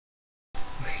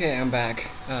Okay, I'm back.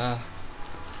 No,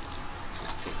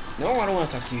 I don't want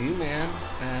to talk to you, man.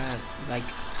 Like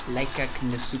a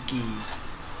Nasuki.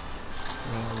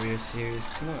 No, real serious.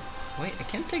 Come on. Wait, I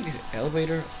can't take this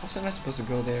elevator. Wasn't I supposed to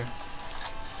go there?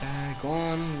 Go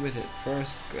on with it.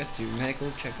 First, get your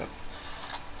medical checkup.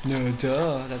 No,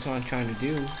 duh. That's what I'm trying to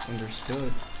do.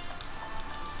 Understood.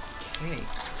 Okay.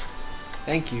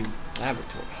 Thank you,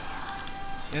 laboratory.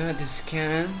 Yeah, this is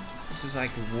Canon. This is like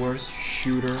the worst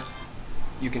shooter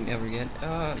you can ever get.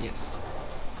 Yes.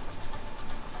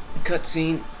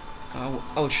 Cutscene.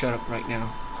 I'll shut up right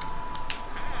now.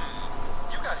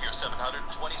 You got here 726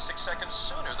 seconds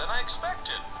sooner than I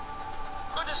expected.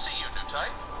 Good to see you, new type.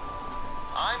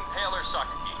 I'm Paler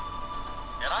Sakaki,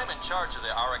 and I'm in charge of the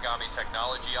origami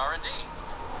technology R&D.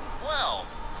 Well,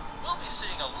 we'll be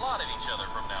seeing a lot of each other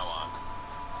from now on.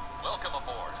 Welcome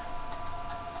aboard.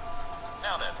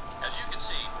 Now then, as you can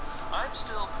see, I'm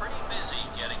still pretty busy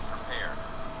getting prepared.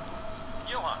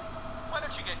 Johan, why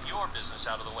don't you get your business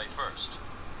out of the way first?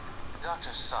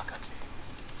 Dr. Sakaki,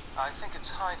 I think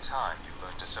it's high time you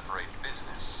learn to separate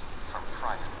business from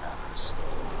private matters.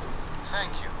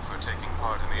 Thank you for taking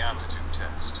part in the aptitude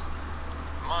test.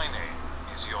 My name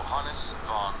is Johannes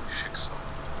von Schicksal.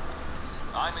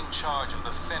 I'm in charge of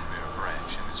the Fenrir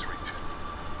branch in this region.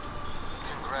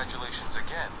 Congratulations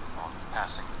again on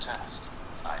passing the test.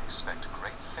 I expect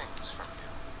great things from you.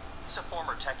 He's a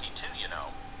former techie too, you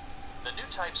know. The new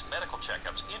type's medical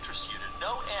checkups interest you to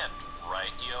no end, right,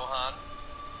 Johan?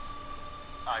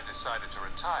 I decided to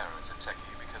retire as a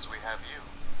techie because we have you.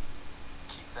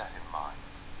 Keep that in mind.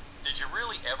 Did you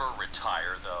really ever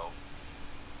retire, though?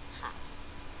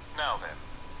 Now then,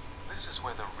 this is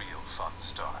where the real fun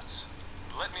starts.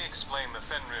 Let me explain the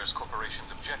Fenrir's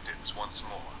Corporation's objectives once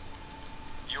more.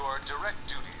 Your direct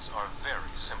duties are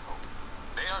very simple.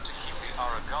 They are to keep the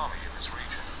origami in this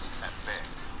region at bay,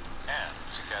 and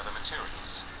to gather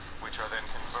materials, which are then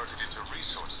converted into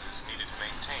resources needed to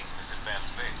maintain this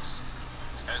advanced base,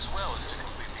 as well as to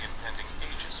complete the impending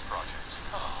Aegis project.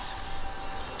 Oh,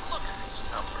 look at these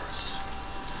numbers.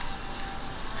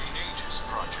 The Aegis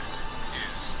project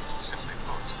is, simply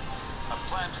put, a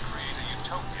plan to create a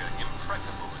utopia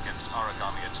impregnable against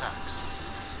origami attacks,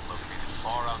 located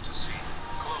far out to sea,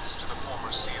 close to the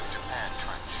former Sea of Japan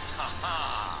trench.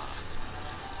 Ha-ha!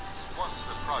 Once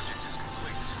the project is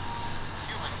complete,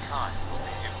 humankind will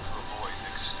be able to avoid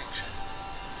extinction.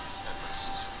 At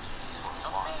least, for a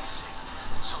while. Amazing.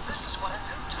 So this is what a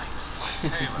new type is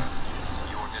like. Taylor,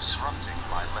 you're disrupting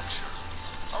my lecture.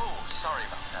 Oh, sorry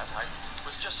about that. I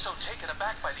was just so taken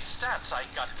aback by these stats, I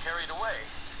got carried away.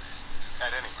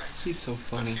 At any rate, He's so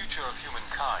funny. the future of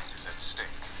humankind is at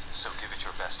stake, so give it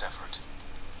your best effort.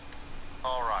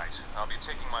 All right, I'll be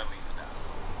taking my leave now.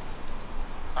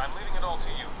 I'm leaving it all to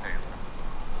you, Taylor.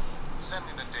 Send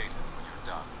me the data when you're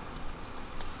done.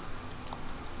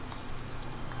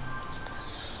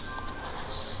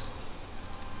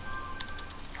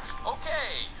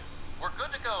 Okay, we're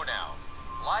good to go now.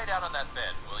 Lie down on that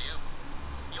bed, will you?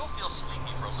 You'll feel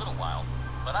sleepy for a little while,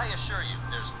 but I assure you,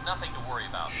 there's nothing to worry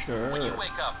about. Sure. When you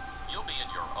wake up, you'll be in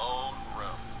your own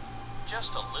room.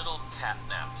 Just a little cat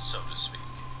nap, so to speak.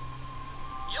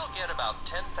 You'll get about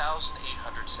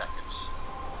 10,800 seconds.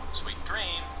 Sweet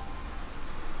dream.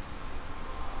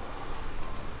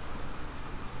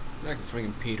 Like a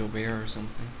freaking pedo bear or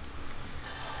something.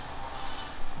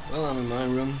 Well, I'm in my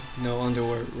room. No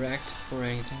underwear racked or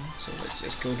anything. So let's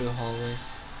just go to the hallway.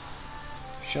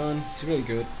 Sean, he's really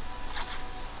good.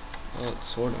 Well,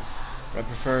 sort of. But I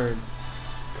prefer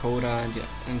Koda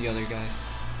and the other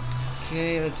guys.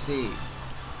 Okay, let's see.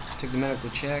 Took the medical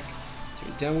check. So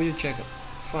you're done with your checkup.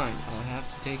 Fine, I'll have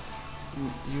to take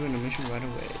you on a mission right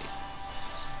away.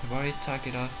 I've already talked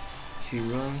it up. She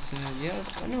runs.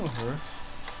 Yes, I know her.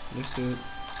 Understood.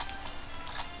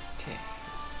 Okay.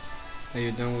 Now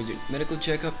you're done with your medical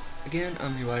checkup. Again,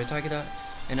 I'm Hiwari Takeda,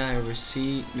 and I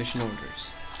oversee mission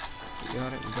orders. We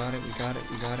got it, we got it, we got it,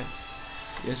 we got it.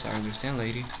 Yes, I understand,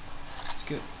 lady. It's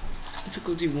good.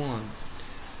 Difficulty 1.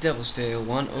 Devil's Tail,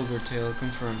 1 Overtail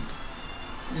confirmed.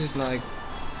 This is like,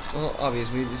 well,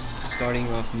 obviously, this is starting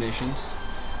off missions.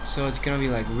 So it's gonna be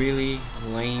like really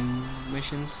lame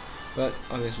missions. But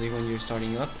obviously, when you're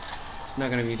starting up, it's not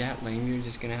gonna be that lame. You're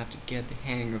just gonna have to get the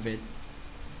hang of it.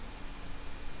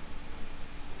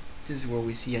 This is where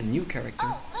we see a new character.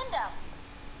 Oh, Lindo!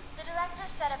 The director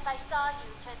said if I saw you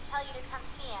to tell you to come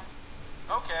see him.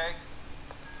 Okay.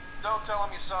 Don't tell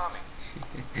him you saw me.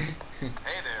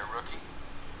 Hey there, rookie.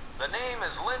 The name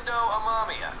is Lindo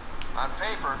Amamiya. On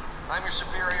paper, I'm your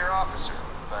superior officer,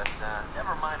 but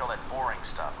never mind all that boring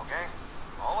stuff, okay?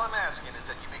 All I'm asking is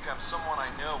that you become someone I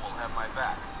know will have my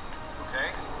back,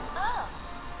 okay? Oh,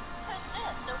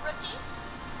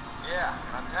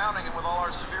 I'm pounding him with all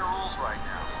our severe rules right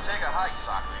now, so take a hike,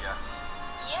 Sakuya.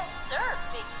 Yes, sir,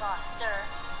 big boss, sir.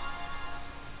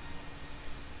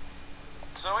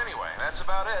 So anyway, that's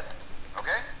about it,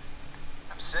 okay?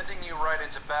 I'm sending you right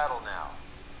into battle now.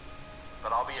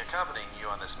 But I'll be accompanying you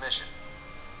on this mission.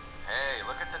 Hey,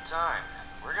 look at the time.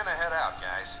 We're gonna head out,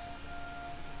 guys.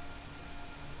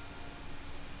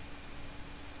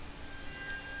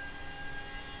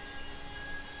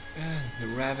 The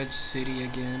Ravaged City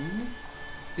again.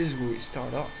 This is where we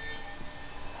start off.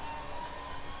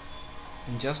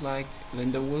 And just like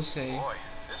Linda will say... Boy,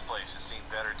 this place has seen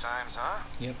better times, huh?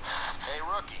 Yep. Hey,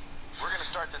 rookie, we're gonna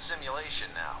start the simulation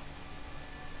now.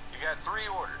 You got 3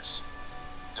 orders.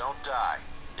 Don't die.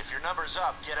 If your number's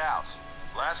up, get out.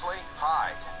 Lastly,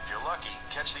 hide. If you're lucky,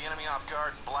 catch the enemy off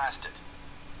guard and blast it.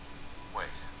 Wait,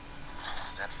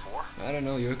 is that 4? I don't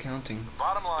know, you're counting. The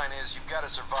bottom line is you've got to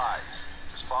survive.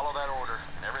 Just follow that order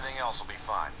and everything else will be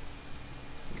fine.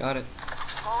 Got it.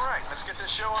 Alright, let's get this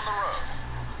show on the road.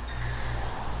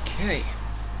 Okay.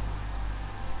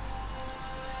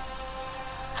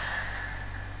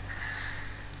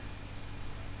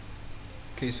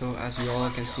 Okay, so as you all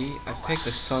can see, I picked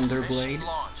a Sunder Blade. Mission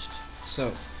launched.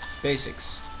 So,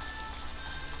 basics.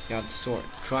 You have the sword.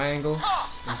 Triangle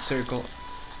and circle.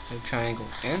 Triangle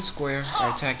and square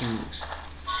are attacking moves.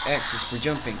 X is for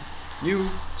jumping. You,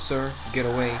 sir, get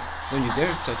away. Don't you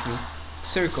dare touch me.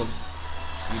 Circle.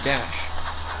 You dash.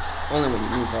 Only when you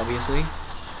move, obviously.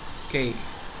 Okay.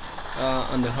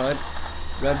 On the HUD,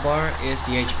 red bar is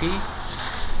the HP.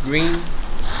 Green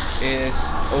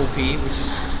is OP, which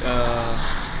is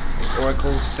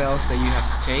Oracle cells that you have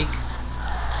to take.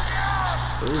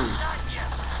 Ooh.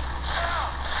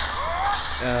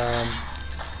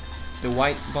 The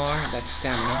white bar, that's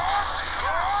stamina.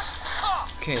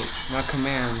 Okay, now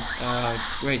commands.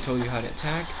 Ray told you how to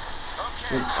attack.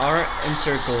 With R and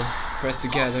circle pressed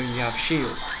together, you have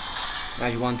shield. Now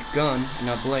you want gun and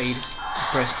not blade. You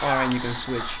press R and you can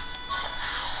switch.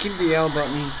 Keep the L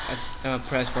button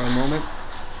pressed for a moment.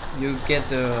 You get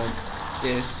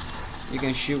this. You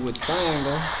can shoot with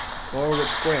triangle or with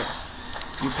square.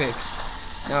 You pick.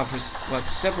 Now, for what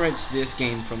separates this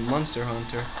game from Monster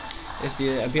Hunter is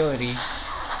the ability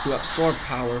to absorb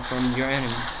power from your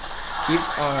enemies. Keep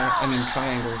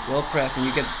triangle well pressed and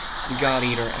you get the God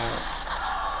Eater out.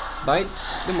 Bite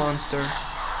the monster,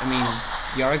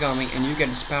 the origami, and you get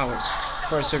its powers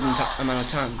for a certain amount of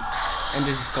time. And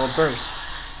this is called burst.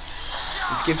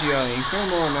 This gives you an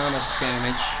incredible amount of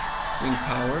damage,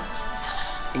 power,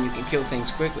 and you can kill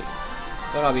things quickly.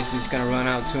 But obviously it's gonna run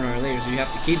out sooner or later, so you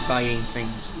have to keep biting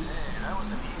things.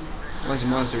 Once the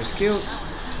monster is killed,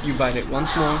 you bite it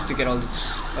once more to get all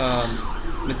its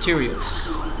materials.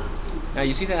 Now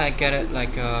you see that I get it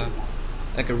like a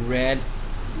red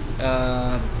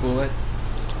bullet.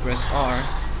 Press R.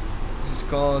 This is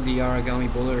called the origami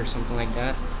bullet or something like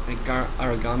that. Like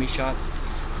origami shot.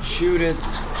 Shoot it.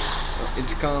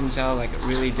 It comes out like a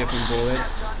really different bullet.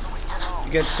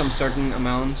 You get some certain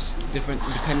amounts, different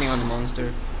depending on the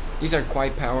monster. These are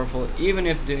quite powerful, even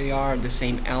if they are the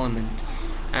same element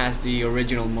as the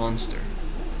original monster.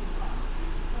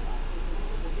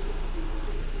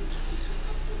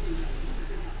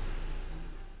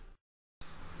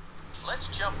 Let's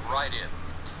jump right in.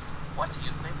 What do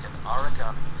you think an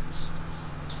origami is?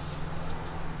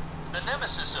 The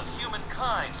nemesis of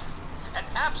humankind. An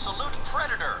absolute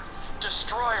predator.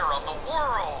 Destroyer of the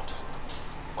world.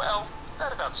 Well,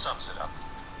 that about sums it up.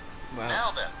 Wow. Now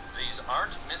then, these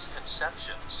aren't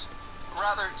misconceptions.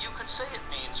 Rather, you could say it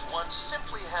means one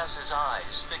simply has his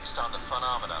eyes fixed on the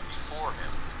phenomena before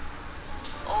him.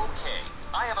 Okay,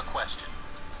 I have a question.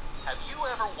 Have you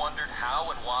ever wondered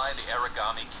how and why the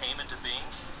origami came into being?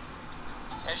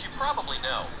 As you probably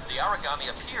know, the origami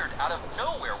appeared out of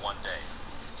nowhere one day.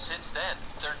 Since then,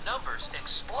 their numbers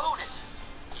exploded.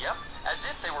 Yep, as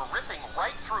if they were ripping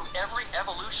right through every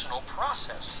evolutional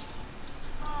process.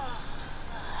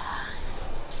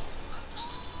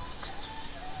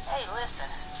 Hey, listen,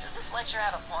 does this lecture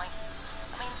have a point?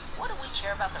 What do we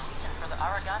care about the reason for the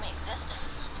origami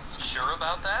existence? Sure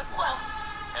about that? Well,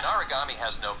 an origami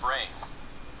has no brain.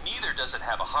 Neither does it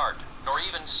have a heart, nor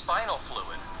even spinal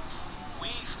fluid.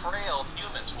 We frail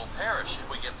humans will perish if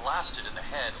we get blasted in the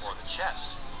head or the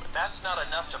chest, but that's not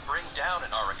enough to bring down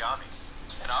an origami.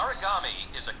 An origami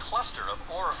is a cluster of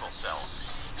auricle cells,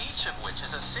 each of which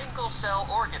is a single-cell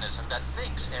organism that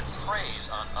thinks and preys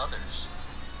on others.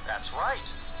 That's right.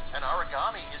 An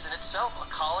origami is in itself a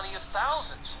colony of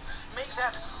thousands. Make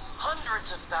that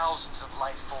hundreds of thousands of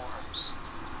life forms.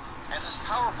 And this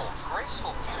powerful,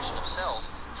 graceful fusion of cells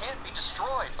can't be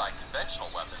destroyed by conventional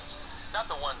weapons. Not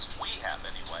the ones we have,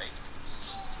 anyway.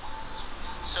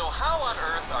 So how on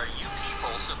earth are you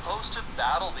people supposed to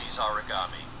battle these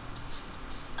origami?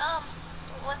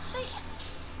 Let's see.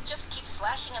 Just keep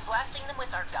slashing and blasting them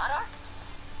with our God Arc?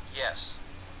 Yes.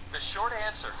 The short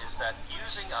answer is that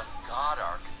using a God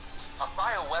Arc, a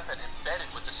bioweapon embedded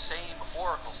with the same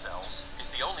oracle cells,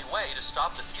 is the only way to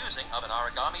stop the fusing of an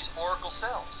origami's oracle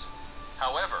cells.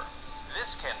 However,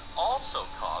 this can also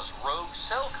cause rogue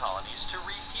cell colonies to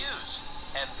refuse,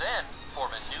 and then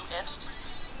form a new entity.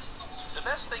 The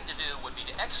best thing to do would be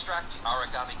to extract the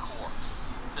origami core,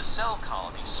 the cell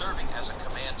colony serving as a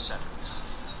command center.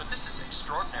 But this is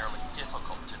extraordinarily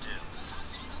difficult to do.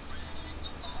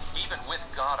 Even with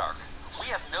God Arc, we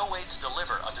have no way to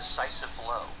deliver a decisive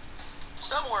blow.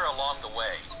 Somewhere along the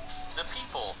way, the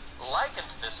people likened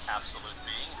this absolute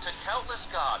being to countless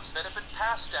gods that have been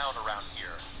passed down around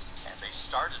here, and they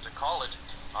started to call it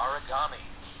origami.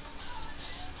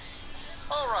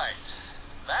 Alright,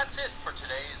 that's it for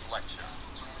today's lecture.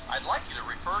 I'd like you to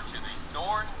refer to the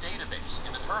Norn database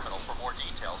in the terminal for more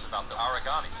details about the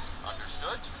origami.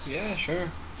 Understood? Yeah, sure.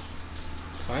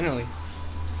 Finally.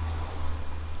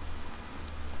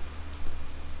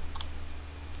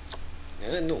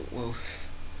 No, well,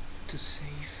 to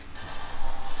save.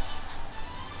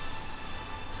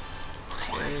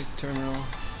 Okay, terminal.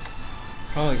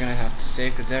 Probably gonna have to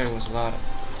save because there was a lot of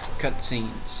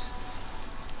cutscenes.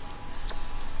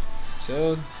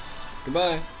 So,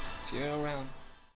 goodbye. See you around.